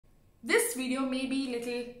This video may be a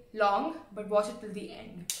little long, but watch it till the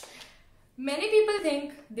end. Many people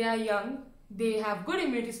think they are young, they have good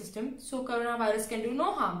immunity system, so coronavirus can do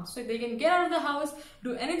no harm. So they can get out of the house,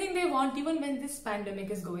 do anything they want even when this pandemic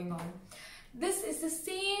is going on. This is the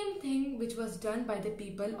same thing which was done by the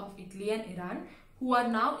people of Italy and Iran, who are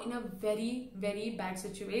now in a very, very bad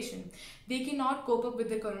situation. They cannot cope up with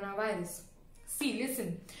the coronavirus. See,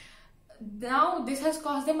 listen, now this has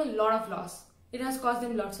caused them a lot of loss. It has caused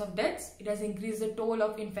them lots of deaths. It has increased the toll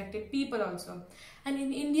of infected people also. And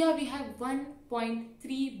in India, we have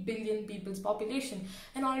 1.3 billion people's population,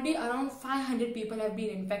 and already around 500 people have been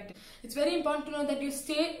infected. It's very important to know that you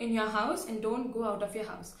stay in your house and don't go out of your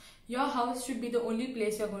house. Your house should be the only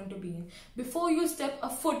place you're going to be in. Before you step a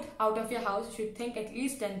foot out of your house, you should think at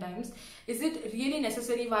least 10 times, is it really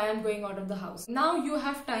necessary why I'm going out of the house? Now you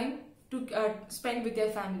have time to spend with your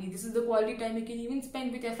family. This is the quality time you can even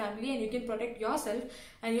spend with your family, and you can protect yourself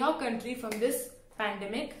and your country from this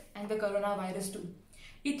pandemic and the coronavirus too.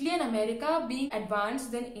 Italy and America being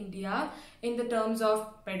advanced than India in the terms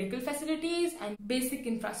of medical facilities and basic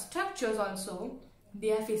infrastructures also,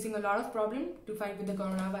 they are facing a lot of problem to fight with the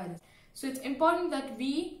coronavirus. So it's important that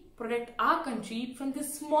we protect our country. From the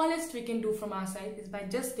smallest we can do from our side is by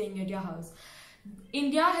just staying at your house.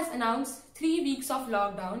 India has announced 3 weeks of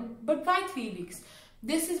lockdown, but why 3 weeks?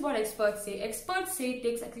 This is what experts say. Experts say it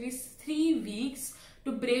takes at least 3 weeks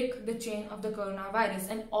to break the chain of the coronavirus,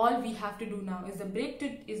 and all we have to do now is to break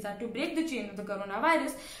the chain of the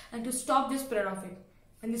coronavirus and to stop the spread of it.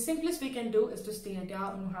 And the simplest we can do is to stay at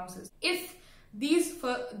our own houses. If these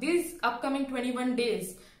upcoming 21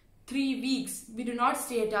 days, 3 weeks, we do not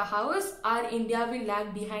stay at our house, our India will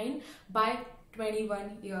lag behind by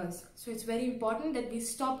 21 years. So it's very important that we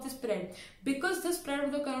stop the spread. Because the spread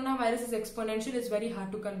of the coronavirus is exponential, it's very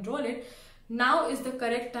hard to control it. Now is the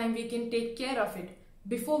correct time we can take care of it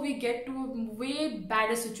before we get to a way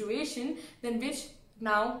badder situation than which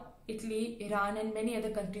now Italy, Iran and many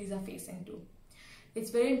other countries are facing too. It's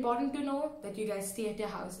very important to know that you guys stay at your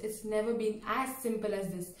house. It's never been as simple as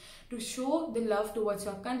this. To show the love towards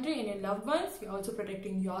your country and your loved ones, you're also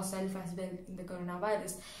protecting yourself as well in the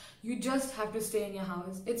coronavirus. You just have to stay in your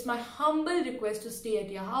house. It's my humble request to stay at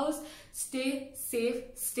your house. Stay safe,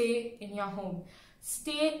 stay in your home.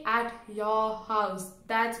 Stay at your house.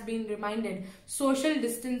 That's been reminded. Social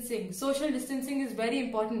distancing. Social distancing is very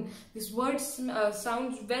important. This word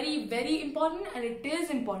sounds very, very important, and it is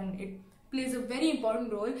important. It plays a very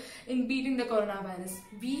important role in beating the coronavirus.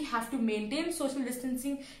 We have to maintain social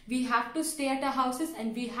distancing, we have to stay at our houses,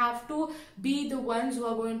 and we have to be the ones who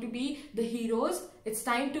are going to be the heroes. It's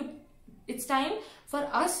time for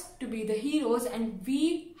us to be the heroes, and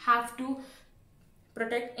we have to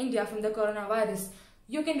protect India from the coronavirus.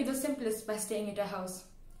 You can do the simplest by staying at your house.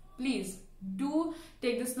 Please do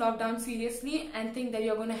take this lockdown seriously and think that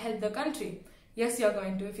you're going to help the country. Yes, you're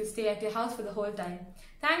going to if you stay at your house for the whole time.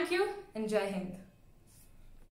 Thank you and Jai Hind.